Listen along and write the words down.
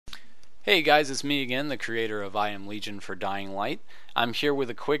Hey guys, it's me again, the creator of I Am Legion for Dying Light. I'm here with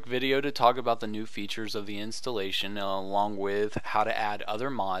a quick video to talk about the new features of the installation along with how to add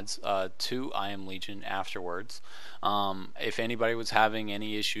other mods to I Am Legion afterwards. If anybody was having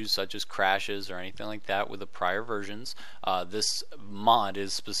any issues such as crashes or anything like that with the prior versions, this mod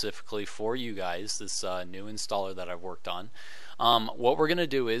is specifically for you guys, this new installer that I've worked on. What we're going to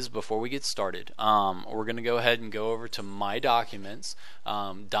do is, before we get started, we're going to go ahead and go over to My Documents,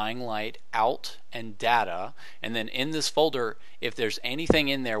 Dying Light, Out, and Data, and then in this folder, if there's anything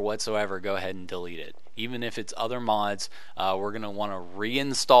in there whatsoever, go ahead and delete it. Even if it's other mods, we're going to want to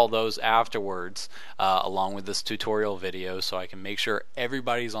reinstall those afterwards along with this tutorial video so I can make sure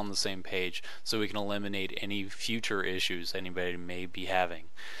everybody's on the same page so we can eliminate any future issues anybody may be having.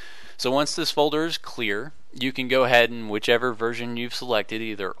 So once this folder is clear, you can go ahead and whichever version you've selected,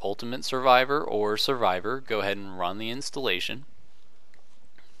 either Ultimate Survivor or Survivor, go ahead and run the installation.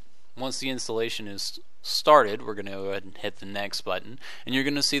 Once the installation is started, we're going to go ahead and hit the next button, and you're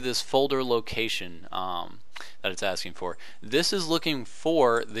going to see this folder location that it's asking for. This is looking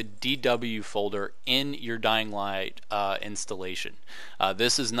for the DW folder in your Dying Light installation.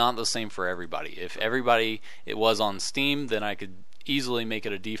 This is not the same for everybody. If everybody it was on Steam, then I could easily make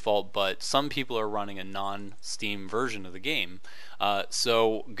it a default, but some people are running a non-Steam version of the game.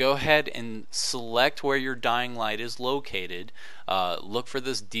 So go ahead and select where your Dying Light is located, look for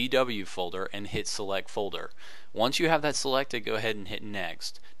this DW folder and hit select folder. Once you have that selected, go ahead and hit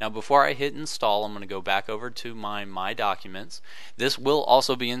next. Now before I hit install, I'm going to go back over to My Documents. This will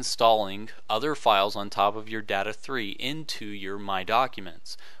also be installing other files on top of your Data 3 into your My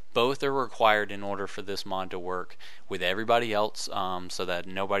Documents. Both are required in order for this mod to work with everybody else, so that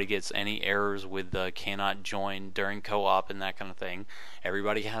nobody gets any errors with the cannot join during co-op and that kind of thing.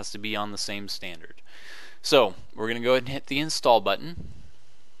 Everybody has to be on the same standard. So we're going to go ahead and hit the install button.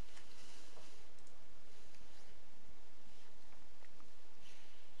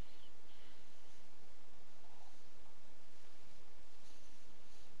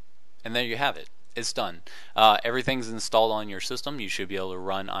 And there you have it. It's done. Everything's installed on your system. You should be able to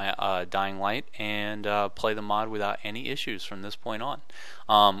run Dying Light and play the mod without any issues from this point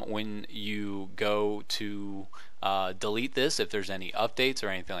on. When you go to delete this, if there's any updates or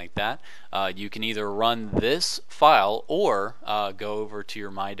anything like that, you can either run this file or go over to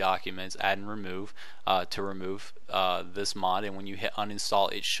your My Documents, add and remove to remove this mod, and when you hit uninstall,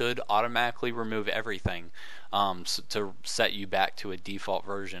 it should automatically remove everything to set you back to a default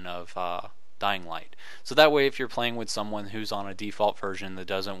version of Dying Light. So that way if you're playing with someone who's on a default version that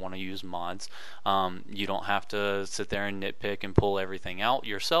doesn't want to use mods, you don't have to sit there and nitpick and pull everything out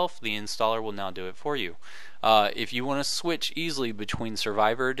yourself. The installer will now do it for you. If you want to switch easily between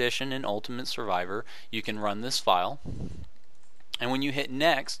Survivor Edition and Ultimate Survivor, you can run this file. And when you hit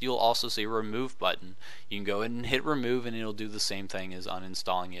next, you'll also see a remove button. You can go ahead and hit remove and it'll do the same thing as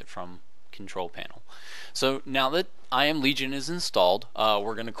uninstalling it from control panel. So now that I Am Legion is installed,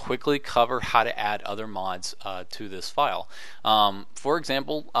 we're going to quickly cover how to add other mods to this file. For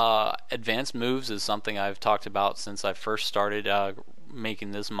example, advanced moves is something I've talked about since I first started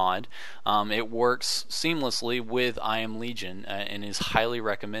making this mod. It works seamlessly with I Am Legion and is highly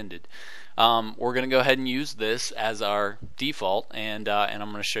recommended. We're going to go ahead and use this as our default, and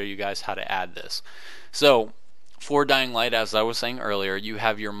I'm going to show you guys how to add this. So for Dying Light, as I was saying earlier, you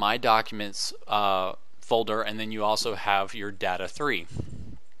have your My Documents folder, and then you also have your Data 3.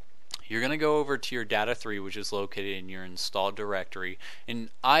 You're going to go over to your Data 3, which is located in your installed directory, and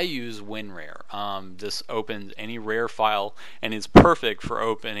I use WinRAR. This opens any rare file, and it's perfect for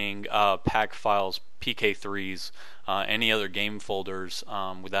opening pack files, PK3s, any other game folders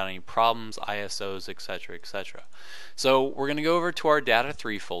without any problems, ISOs, etc., etc. So we're going to go over to our Data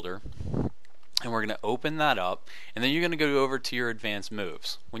 3 folder, and we're going to open that up, and then you're going to go over to your advanced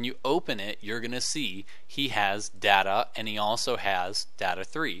moves. When you open it, you're going to see he has data and he also has Data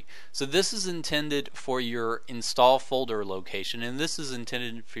 3. So this is intended for your install folder location, and this is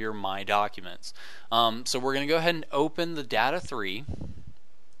intended for your My Documents. So we're going to go ahead and open the Data 3,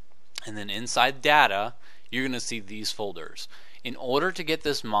 and then inside Data you're going to see these folders. In order to get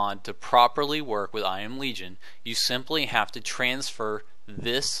this mod to properly work with I Am Legion, you simply have to transfer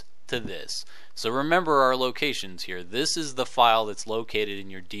this to this. So remember our locations here. This is the file that's located in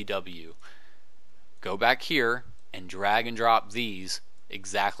your DW. Go back here and drag and drop these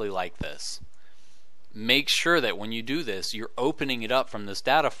exactly like this. Make sure that when you do this, you're opening it up from this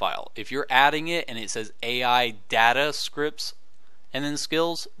data file. If you're adding it and it says AI data scripts and then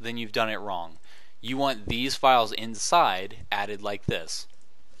skills, then you've done it wrong. You want these files inside added like this.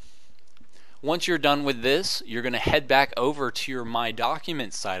 Once you're done with this, you're going to head back over to your My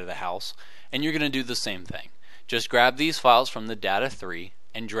Documents side of the house, and you're going to do the same thing. Just grab these files from the Data 3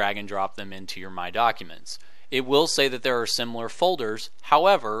 and drag and drop them into your My Documents. It will say that there are similar folders,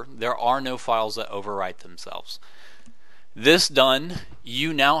 however, there are no files that overwrite themselves. This done,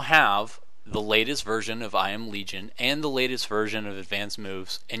 you now have the latest version of I Am Legion and the latest version of Advanced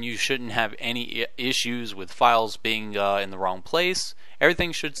Moves, and you shouldn't have any issues with files being in the wrong place.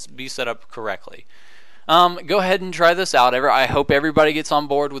 Everything should be set up correctly. Go ahead and try this out. I hope everybody gets on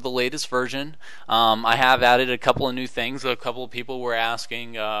board with the latest version. I have added a couple of new things. A couple of people were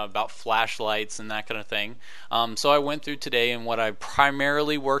asking about flashlights and that kind of thing. So I went through today, and what I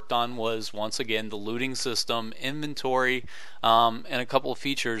primarily worked on was, once again, the looting system, inventory, and a couple of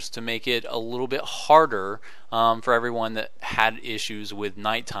features to make it a little bit harder for everyone that had issues with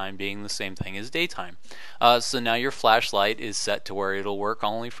nighttime being the same thing as daytime. So now your flashlight is set to where it'll work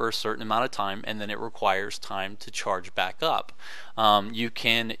only for a certain amount of time, and then it requires time to charge back up. You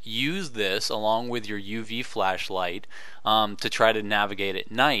can use this along with your UV flashlight to try to navigate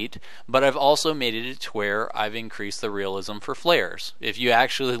at night, but I've also made it to where I've increased the realism for flares. If you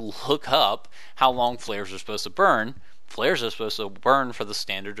actually look up how long flares are supposed to burn, flares are supposed to burn for the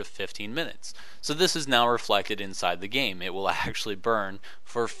standard of 15 minutes. So this is now reflected inside the game. It will actually burn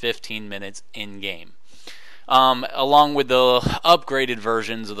for 15 minutes in-game. Along with the upgraded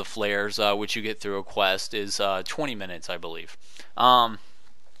versions of the flares, which you get through a quest, is 20 minutes, I believe.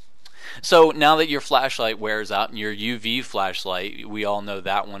 So now that your flashlight wears out, and your UV flashlight, we all know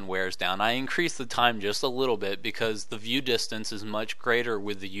that one wears down, I increased the time just a little bit because the view distance is much greater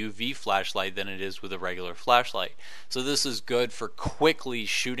with the UV flashlight than it is with a regular flashlight. So this is good for quickly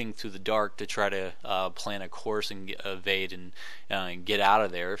shooting through the dark to try to plan a course and evade and get out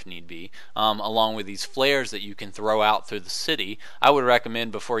of there if need be. Along with these flares that you can throw out through the city, I would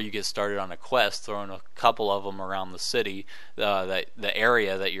recommend before you get started on a quest throwing a couple of them around the city, the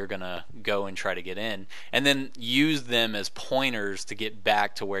area that you're going to go and try to get in, and then use them as pointers to get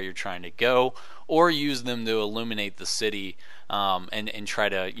back to where you're trying to go, or use them to illuminate the city and try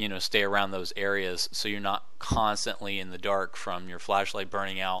to stay around those areas so you're not constantly in the dark from your flashlight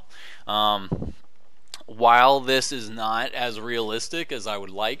burning out. While this is not as realistic as I would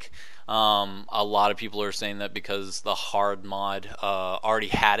like, a lot of people are saying that because the hard mode already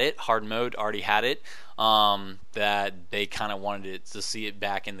had it, that they kind of wanted to see it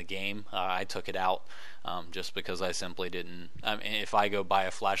back in the game. I took it out just because I simply didn't. I mean, if I go buy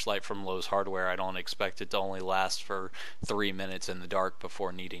a flashlight from Lowe's Hardware, I don't expect it to only last for 3 minutes in the dark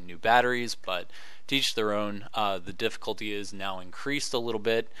before needing new batteries, but to each their own. The difficulty is now increased a little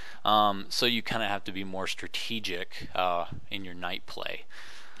bit, so you kind of have to be more strategic in your night play.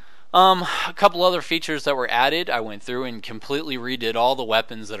 A couple other features that were added, I went through and completely redid all the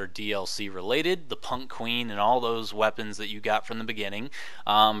weapons that are DLC related, the Punk Queen and all those weapons that you got from the beginning.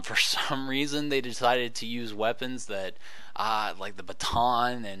 For some reason they decided to use weapons that like the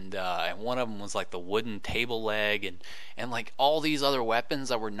baton, and one of them was like the wooden table leg, and like all these other weapons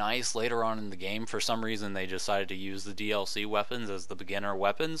that were nice later on in the game. For some reason they decided to use the DLC weapons as the beginner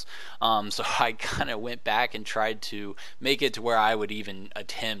weapons. So I kind of went back and tried to make it to where I would even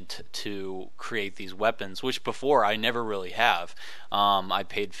attempt to create these weapons, which before I never really have. I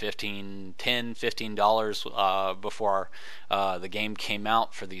paid $15 before the game came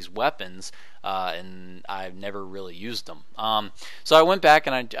out for these weapons, and I've never really used them. So I went back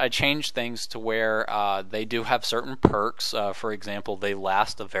and I changed things to where they do have certain perks. For example, they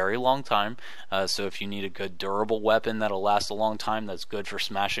last a very long time. So if you need a good durable weapon that'll last a long time, that's good for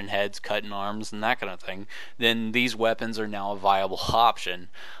smashing heads, cutting arms, and that kind of thing, then these weapons are now a viable option.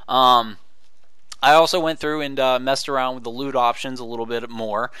 I also went through and messed around with the loot options a little bit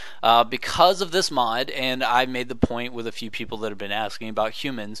more because of this mod, and I made the point with a few people that have been asking about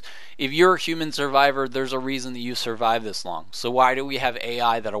humans. If you're a human survivor, there's a reason that you survived this long. So why do we have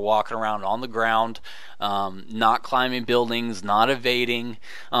AI that are walking around on the ground, not climbing buildings, not evading?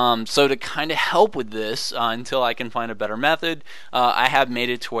 So to kind of help with this until I can find a better method, I have made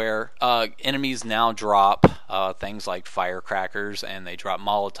it to where enemies now drop things like firecrackers, and they drop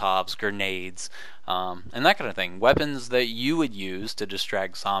Molotovs, grenades, and that kind of thing. Weapons that you would use to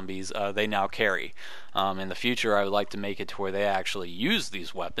distract zombies, they now carry. In the future, I would like to make it to where they actually use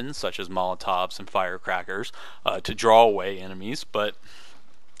these weapons, such as Molotovs and firecrackers, to draw away enemies, but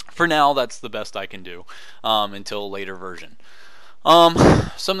for now, that's the best I can do until a later version.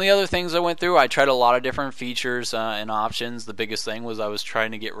 Some of the other things I went through, I tried a lot of different features and options. The biggest thing was I was trying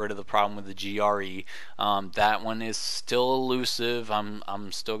to get rid of the problem with the GRE. That one is still elusive.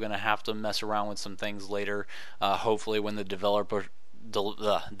 I'm still going to have to mess around with some things later. Hopefully when the developer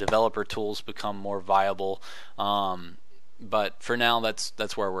the developer tools become more viable. But for now,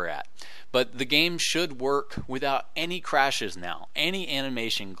 that's where we're at. But the game should work without any crashes now, any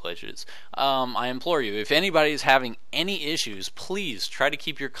animation glitches. I implore you, if anybody is having any issues, please try to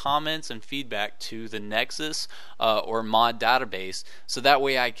keep your comments and feedback to the Nexus or mod database, so that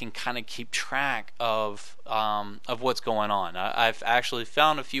way I can kind of keep track of what's going on. I've actually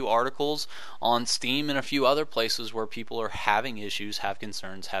found a few articles on Steam and a few other places where people are having issues, have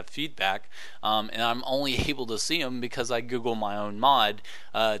concerns, have feedback, and I'm only able to see them because I Google my own mod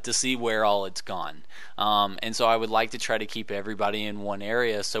to see where all it's gone. And so I would like to try to keep everybody in one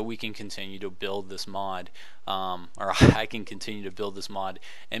area so we can continue to build this mod, or I can continue to build this mod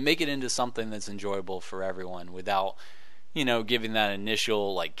and make it into something that's enjoyable for everyone without, giving that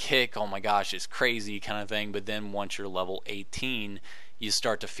initial like kick, oh my gosh, it's crazy kind of thing. But then once you're level 18, you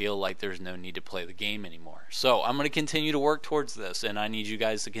start to feel like there's no need to play the game anymore. So I'm going to continue to work towards this, and I need you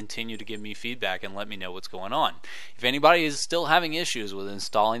guys to continue to give me feedback and let me know what's going on. If anybody is still having issues with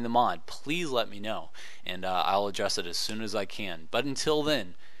installing the mod, please let me know, and I'll address it as soon as I can. But until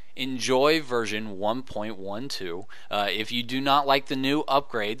then, enjoy version 1.12. If you do not like the new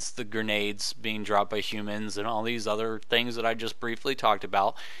upgrades, the grenades being dropped by humans and all these other things that I just briefly talked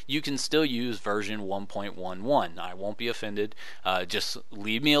about, you can still use version 1.11. I won't be offended. Just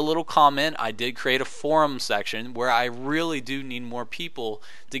leave me a little comment. I did create a forum section where I really do need more people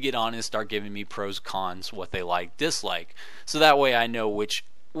to get on and start giving me pros, cons, what they like, dislike, so that way I know which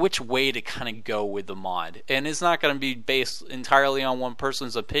way to kind of go with the mod. And it's not going to be based entirely on one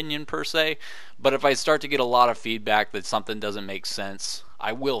person's opinion per se, but if I start to get a lot of feedback that something doesn't make sense,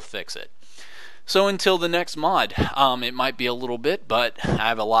 I will fix it. So until the next mod, it might be a little bit, but I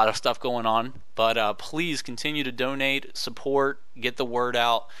have a lot of stuff going on. But please continue to donate, support, get the word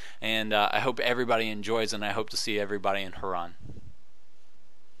out, and I hope everybody enjoys, and I hope to see everybody in Haran.